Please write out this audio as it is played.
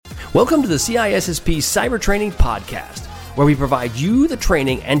Welcome to the CISSP Cyber Training Podcast, where we provide you the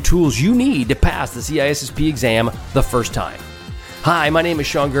training and tools you need to pass the CISSP exam the first time. Hi, my name is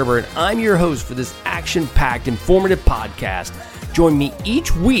Sean Gerber, and I'm your host for this action-packed, informative podcast. Join me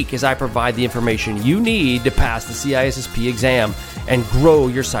each week as I provide the information you need to pass the CISSP exam and grow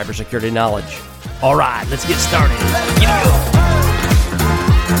your cybersecurity knowledge. All right, let's get started.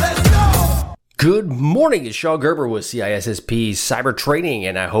 Good morning, it's Sean Gerber with CISSP Cyber Training,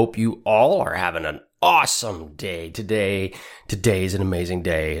 and I hope you all are having an awesome day today. Today's an amazing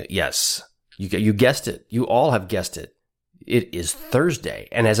day. Yes, you guessed it. You all have guessed it. It is Thursday,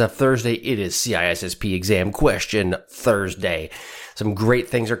 and as of Thursday, it is CISSP Exam Question Thursday. Some great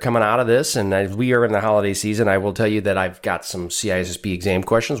things are coming out of this, and as we are in the holiday season, I will tell you that I've got some CISSP exam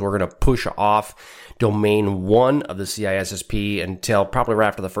questions. We're going to push off Domain 1 of the CISSP until probably right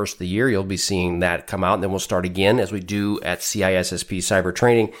after the first of the year. You'll be seeing that come out, and then we'll start again as we do at CISSP Cyber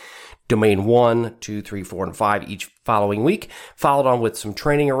Training. Domain 1, 2, 3, 4, and 5 each following week, followed on with some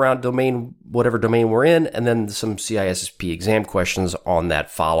training around whatever domain we're in, and then some CISSP exam questions on that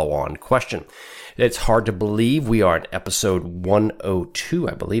follow-on question. It's hard to believe we are at episode 102,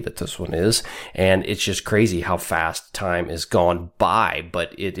 I believe that this one is, and it's just crazy how fast time has gone by,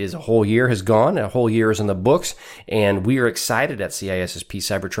 but it is a whole year has gone, a whole year is in the books, and we are excited at CISSP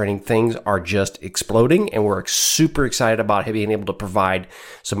Cyber Training. Things are just exploding, and we're super excited about being able to provide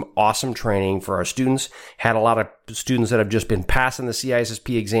some awesome training for our students. Had a lot of students that have just been passing the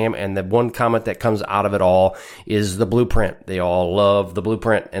CISSP exam, and the one comment that comes out of it all is the blueprint. They all love the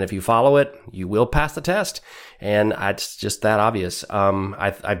blueprint, and if you follow it, you will pass the test. And it's just that obvious.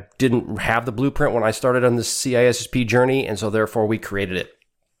 I didn't have the blueprint when I started on the CISSP journey, and so therefore we created it.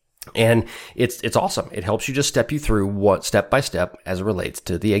 And it's awesome. It helps you just step you through what step by step as it relates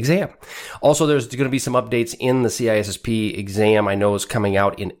to the exam. Also, there's going to be some updates in the CISSP exam. I know is coming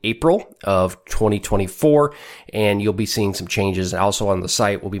out in April of 2024, and you'll be seeing some changes. Also on the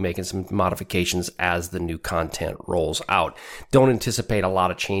site, we'll be making some modifications as the new content rolls out. Don't anticipate a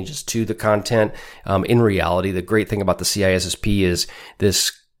lot of changes to the content. In reality, the great thing about the CISSP is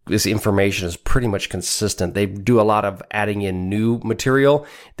this information is pretty much consistent. They do a lot of adding in new material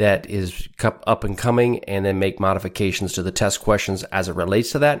that is up and coming, and then make modifications to the test questions as it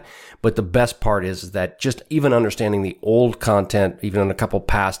relates to that. But the best part is that just even understanding the old content, even in a couple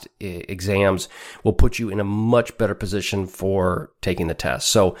past exams, will put you in a much better position for taking the test.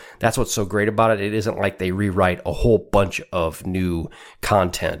 So that's what's so great about it. It isn't like they rewrite a whole bunch of new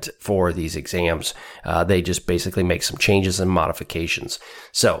content for these exams. They just basically make some changes and modifications.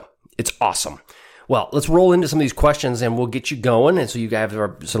 So it's awesome. Well, let's roll into some of these questions and we'll get you going. And so you guys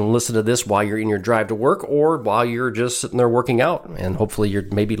are listen to this while you're in your drive to work or while you're just sitting there working out. And hopefully you're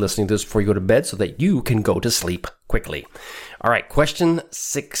maybe listening to this before you go to bed so that you can go to sleep quickly. All right, question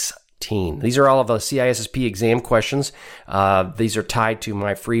 16. These are all of the CISSP exam questions. These are tied to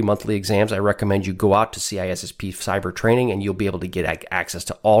my free monthly exams. I recommend you go out to CISSP Cyber Training and you'll be able to get access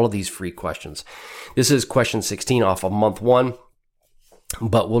to all of these free questions. This is question 16 off of month 1.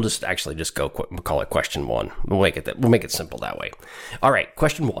 But we'll just call it question 1. We'll make it simple that way. All right,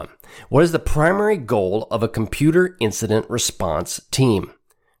 question 1. What is the primary goal of a computer incident response team?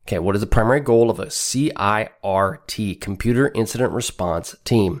 Okay, what is the primary goal of a CIRT, computer incident response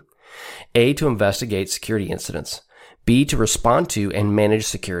team? A, to investigate security incidents. B, to respond to and manage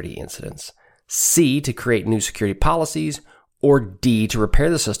security incidents. C, to create new security policies. Or D, to repair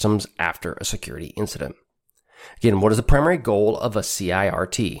the systems after a security incident. Again, what is the primary goal of a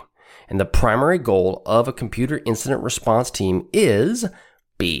CIRT? And the primary goal of a computer incident response team is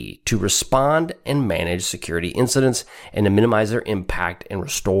B, to respond and manage security incidents and to minimize their impact and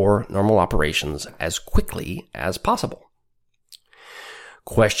restore normal operations as quickly as possible.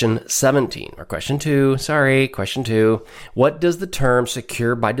 Question 17, or question 2. What does the term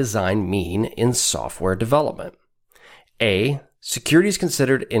secure by design mean in software development? A, security is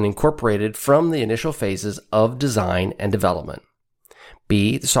considered and incorporated from the initial phases of design and development.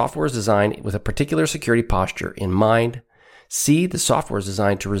 B, the software is designed with a particular security posture in mind. C, the software is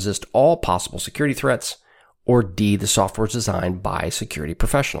designed to resist all possible security threats. Or D, the software is designed by security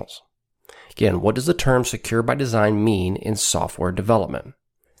professionals. Again, what does the term secure by design mean in software development?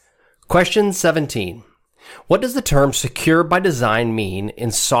 Question 17. What does the term secure by design mean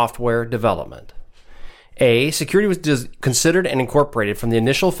in software development? A, security was considered and incorporated from the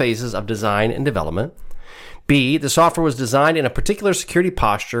initial phases of design and development. B, the software was designed in a particular security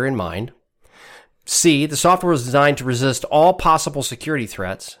posture in mind. C, the software was designed to resist all possible security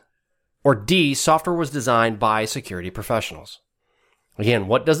threats. Or D, software was designed by security professionals. Again,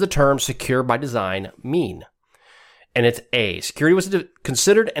 what does the term secure by design mean? And it's A, security was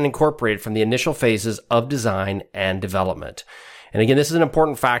considered and incorporated from the initial phases of design and development. And again, this is an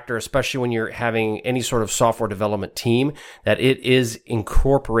important factor, especially when you're having any sort of software development team, that it is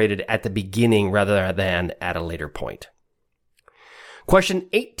incorporated at the beginning rather than at a later point. Question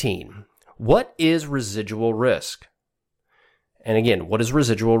 18. What is residual risk? And again, what is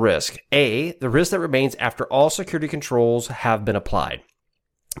residual risk? A, the risk that remains after all security controls have been applied.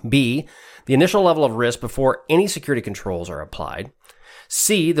 B, the initial level of risk before any security controls are applied.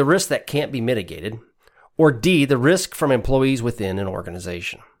 C, the risk that can't be mitigated. Or D, the risk from employees within an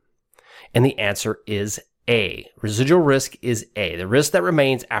organization. And the answer is A. Residual risk is A, the risk that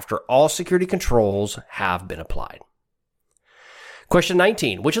remains after all security controls have been applied. Question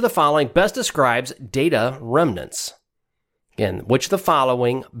 19. Which of the following best describes data remnants? Again, which of the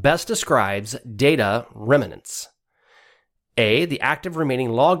following best describes data remnants? A, the act of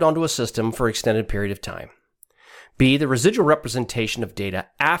remaining logged onto a system for an extended period of time. B, the residual representation of data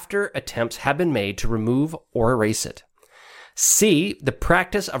after attempts have been made to remove or erase it. C, the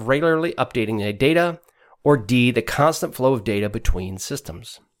practice of regularly updating the data. Or D, the constant flow of data between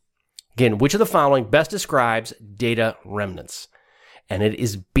systems. Again, which of the following best describes data remnants? And it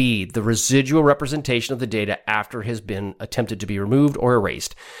is B, the residual representation of the data after it has been attempted to be removed or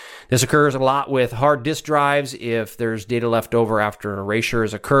erased. This occurs a lot with hard disk drives. If there's data left over after an erasure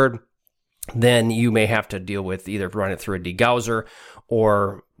has occurred, then you may have to deal with either run it through a degausser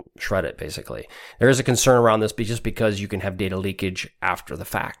or shred it, basically. There is a concern around this just because you can have data leakage after the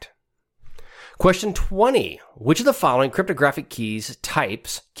fact. Question 20. Which of the following cryptographic key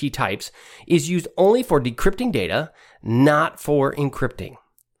types is used only for decrypting data, not for encrypting?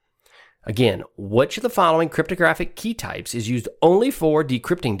 Again, which of the following cryptographic key types is used only for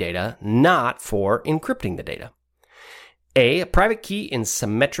decrypting data, not for encrypting the data? A, private key in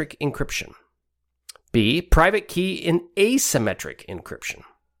symmetric encryption. B, private key in asymmetric encryption.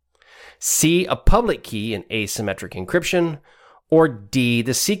 C, a public key in asymmetric encryption. Or D,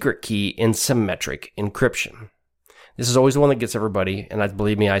 the secret key in symmetric encryption. This is always the one that gets everybody, and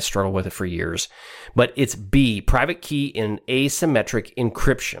believe me, I struggled with it for years. But it's B, private key in asymmetric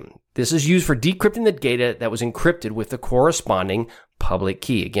encryption. This is used for decrypting the data that was encrypted with the corresponding public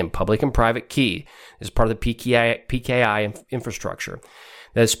key. Again, public and private key is part of the PKI infrastructure.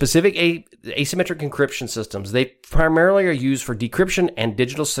 The specific asymmetric encryption systems, they primarily are used for decryption and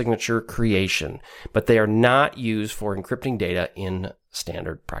digital signature creation, but they are not used for encrypting data in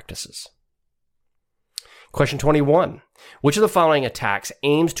standard practices. Question 21. Which of the following attacks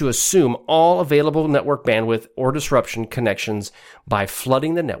aims to assume all available network bandwidth or disruption connections by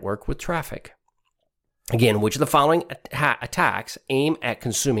flooding the network with traffic? Again, which of the following attacks aim at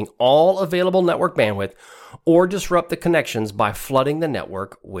consuming all available network bandwidth or disrupt the connections by flooding the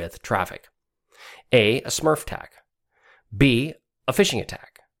network with traffic? A, a Smurf attack. B, a phishing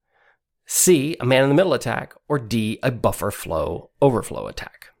attack. C, a man-in-the-middle attack. Or D, a buffer flow overflow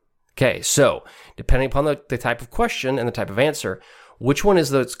attack. Okay, so depending upon the type of question and the type of answer, which one is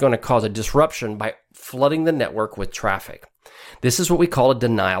that's going to cause a disruption by flooding the network with traffic? This is what we call a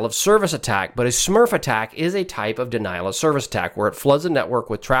denial of service attack, but a Smurf attack is a type of denial of service attack where it floods the network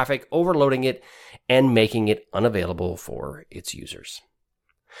with traffic, overloading it and making it unavailable for its users.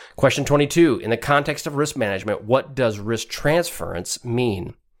 Question 22. In the context of risk management, what does risk transference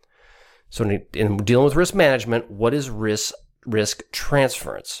mean? So in dealing with risk management, what is risk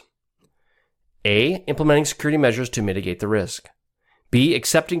transference? A, implementing security measures to mitigate the risk. B,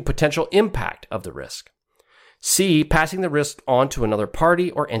 accepting potential impact of the risk. C, passing the risk on to another party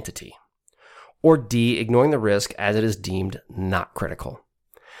or entity. Or D, ignoring the risk as it is deemed not critical.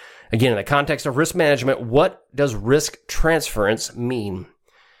 Again, in the context of risk management, what does risk transference mean?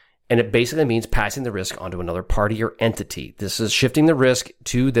 And it basically means passing the risk onto another party or entity. This is shifting the risk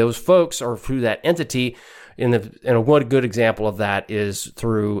to those folks or through that entity. And one good example of that is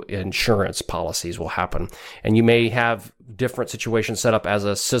through insurance policies will happen. And you may have different situations set up as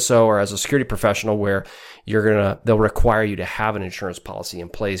a CISO or as a security professional where they'll require you to have an insurance policy in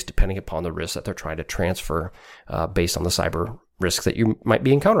place depending upon the risk that they're trying to transfer based on the cyber risks that you might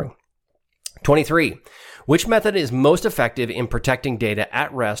be encountering. 23. Which method is most effective in protecting data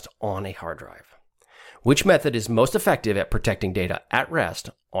at rest on a hard drive? Which method is most effective at protecting data at rest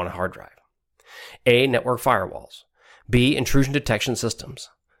on a hard drive? A, network firewalls. B, intrusion detection systems.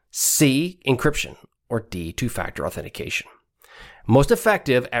 C, encryption. Or D, two-factor authentication. Most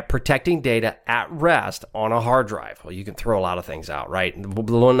effective at protecting data at rest on a hard drive. Well, you can throw a lot of things out, right?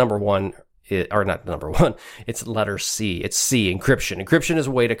 The number one or not number one, it's letter C. It's C, encryption. Encryption is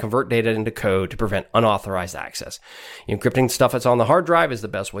a way to convert data into code to prevent unauthorized access. Encrypting stuff that's on the hard drive is the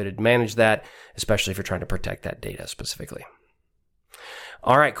best way to manage that, especially if you're trying to protect that data specifically.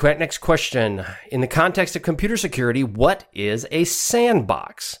 All right, next question. In the context of computer security, what is a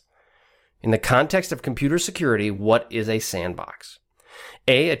sandbox? In the context of computer security, what is a sandbox?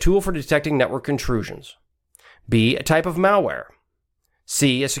 A tool for detecting network intrusions. B, a type of malware.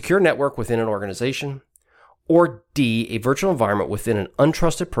 C, a secure network within an organization. Or D, a virtual environment within an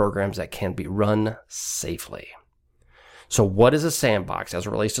untrusted programs that can be run safely. So what is a sandbox as it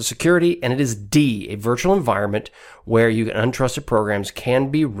relates to security? And it is D, a virtual environment where untrusted programs can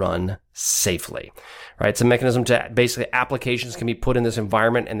be run safely. Right? It's a mechanism to basically applications can be put in this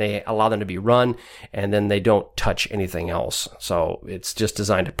environment and they allow them to be run and then they don't touch anything else. So it's just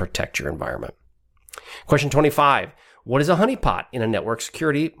designed to protect your environment. Question 25. What is a honeypot in a network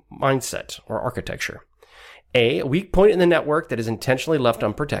security mindset or architecture? A weak point in the network that is intentionally left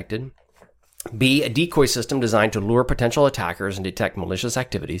unprotected. B, a decoy system designed to lure potential attackers and detect malicious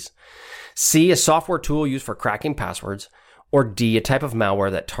activities. C, a software tool used for cracking passwords. Or D, a type of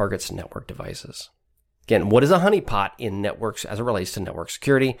malware that targets network devices. Again, what is a honeypot in networks as it relates to network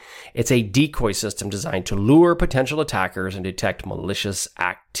security? It's a decoy system designed to lure potential attackers and detect malicious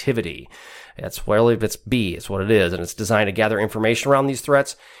activity. That's well, if it's B, it's what it is. And it's designed to gather information around these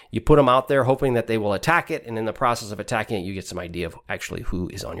threats. You put them out there hoping that they will attack it. And in the process of attacking it, you get some idea of actually who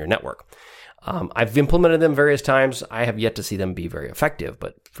is on your network. I've implemented them various times. I have yet to see them be very effective,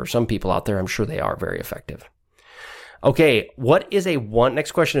 but for some people out there, I'm sure they are very effective. Okay,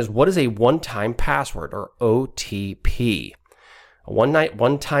 next question is, what is a one-time password or OTP? A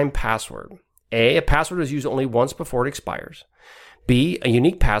one-time password. A password is used only once before it expires. B, a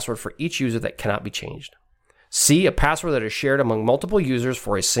unique password for each user that cannot be changed. C, a password that is shared among multiple users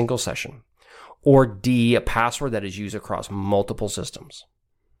for a single session. Or D, a password that is used across multiple systems.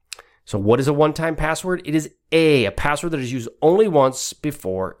 So what is a one-time password? It is a password that is used only once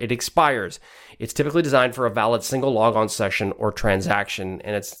before it expires. It's typically designed for a valid single logon session or transaction,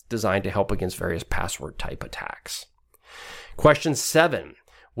 and it's designed to help against various password type attacks. Question 7.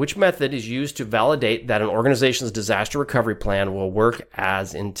 Which method is used to validate that an organization's disaster recovery plan will work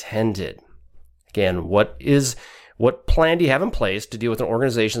as intended? Again, what plan do you have in place to deal with an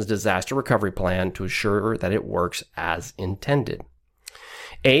organization's disaster recovery plan to ensure that it works as intended?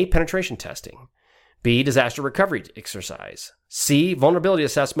 A, penetration testing. B, disaster recovery exercise. C, vulnerability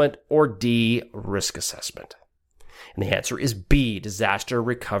assessment. Or D, risk assessment. And the answer is B, disaster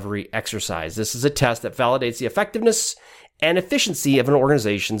recovery exercise. This is a test that validates the effectiveness and efficiency of an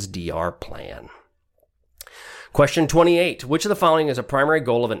organization's DR plan. Question 28. Which of the following is a primary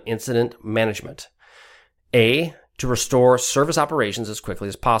goal of an incident management? A, to restore service operations as quickly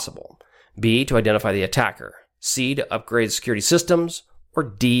as possible. B, to identify the attacker. C, to upgrade security systems. Or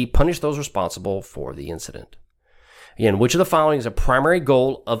D, punish those responsible for the incident. Again, which of the following is a primary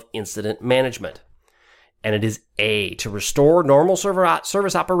goal of incident management? And it is A, to restore normal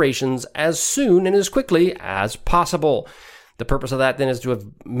service operations as soon and as quickly as possible. The purpose of that then is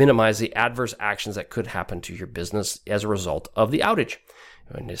to minimize the adverse actions that could happen to your business as a result of the outage.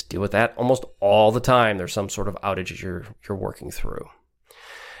 And just deal with that almost all the time. There's some sort of outage you're working through.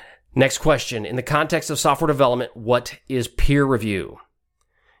 Next question. In the context of software development, what is peer review?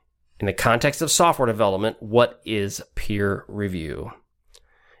 In the context of software development, what is peer review?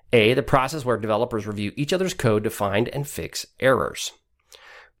 A, the process where developers review each other's code to find and fix errors.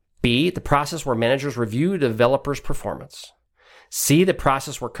 B, the process where managers review the developer's performance. C, the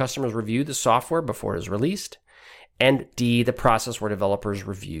process where customers review the software before it is released. And D, the process where developers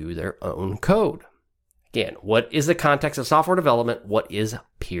review their own code. Again, what is the context of software development? What is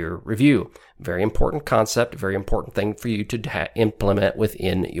peer review? Very important concept, very important thing for you to implement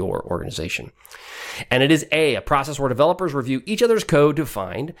within your organization. And it is a process where developers review each other's code to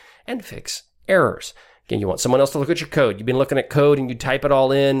find and fix errors. Again, you want someone else to look at your code. You've been looking at code and you type it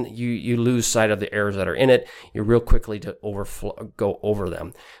all in, you lose sight of the errors that are in it. You're real quickly to go over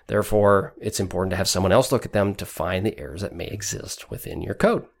them. Therefore, it's important to have someone else look at them to find the errors that may exist within your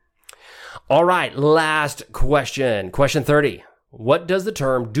code. All right, last question. Question 30. What does the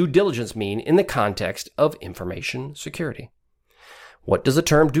term due diligence mean in the context of information security? What does the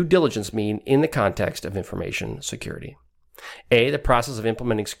term due diligence mean in the context of information security? A, the process of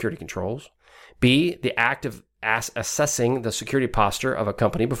implementing security controls. B, the act of assessing the security posture of a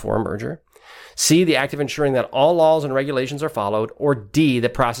company before a merger. C, the act of ensuring that all laws and regulations are followed. Or D, the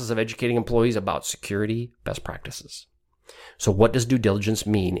process of educating employees about security best practices. So what does due diligence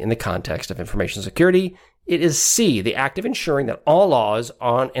mean in the context of information security? It is C, the act of ensuring that all laws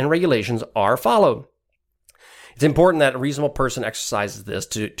and regulations are followed. It's important that a reasonable person exercises this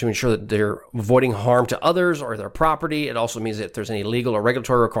to ensure that they're avoiding harm to others or their property. It also means that if there's any legal or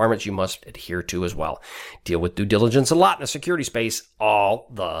regulatory requirements, you must adhere to as well. Deal with due diligence a lot in the security space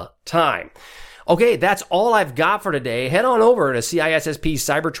all the time. Okay, that's all I've got for today. Head on over to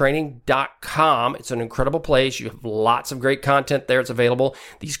CISSPcybertraining.com. It's an incredible place. You have lots of great content there. It's available.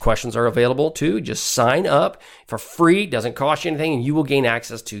 These questions are available too. Just sign up for free. Doesn't cost you anything, and you will gain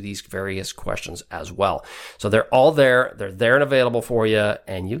access to these various questions as well. So they're all there. They're there and available for you,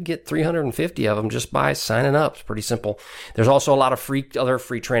 and you get 350 of them just by signing up. It's pretty simple. There's also a lot of other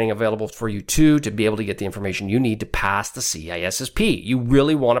free training available for you too to be able to get the information you need to pass the CISSP. You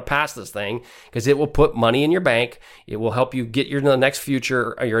really want to pass this thing, because it will put money in your bank. It will help you get your next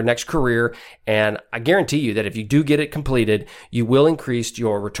future, or your next career. And I guarantee you that if you do get it completed, you will increase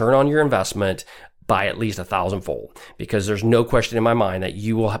your return on your investment by at least 1,000-fold, because there's no question in my mind that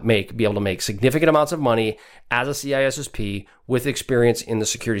you will be able to make significant amounts of money as a CISSP with experience in the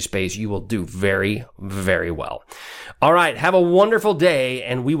security space. You will do very, very well. All right. Have a wonderful day,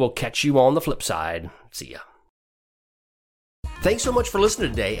 and we will catch you on the flip side. See ya. Thanks so much for listening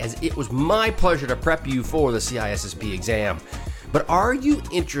today, as it was my pleasure to prep you for the CISSP exam. But are you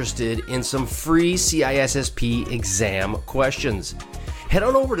interested in some free CISSP exam questions? Head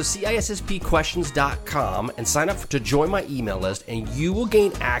on over to CISSPquestions.com and sign up to join my email list, and you will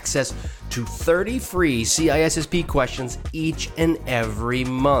gain access to 30 free CISSP questions each and every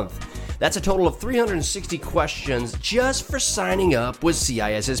month. That's a total of 360 questions just for signing up with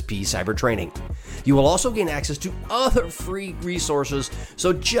CISSP Cyber Training. You will also gain access to other free resources,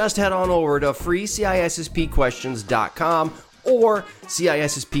 so just head on over to freeCISSPquestions.com or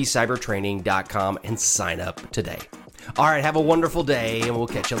CISSPcybertraining.com and sign up today. All right, have a wonderful day, and we'll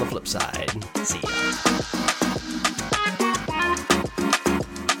catch you on the flip side. See ya.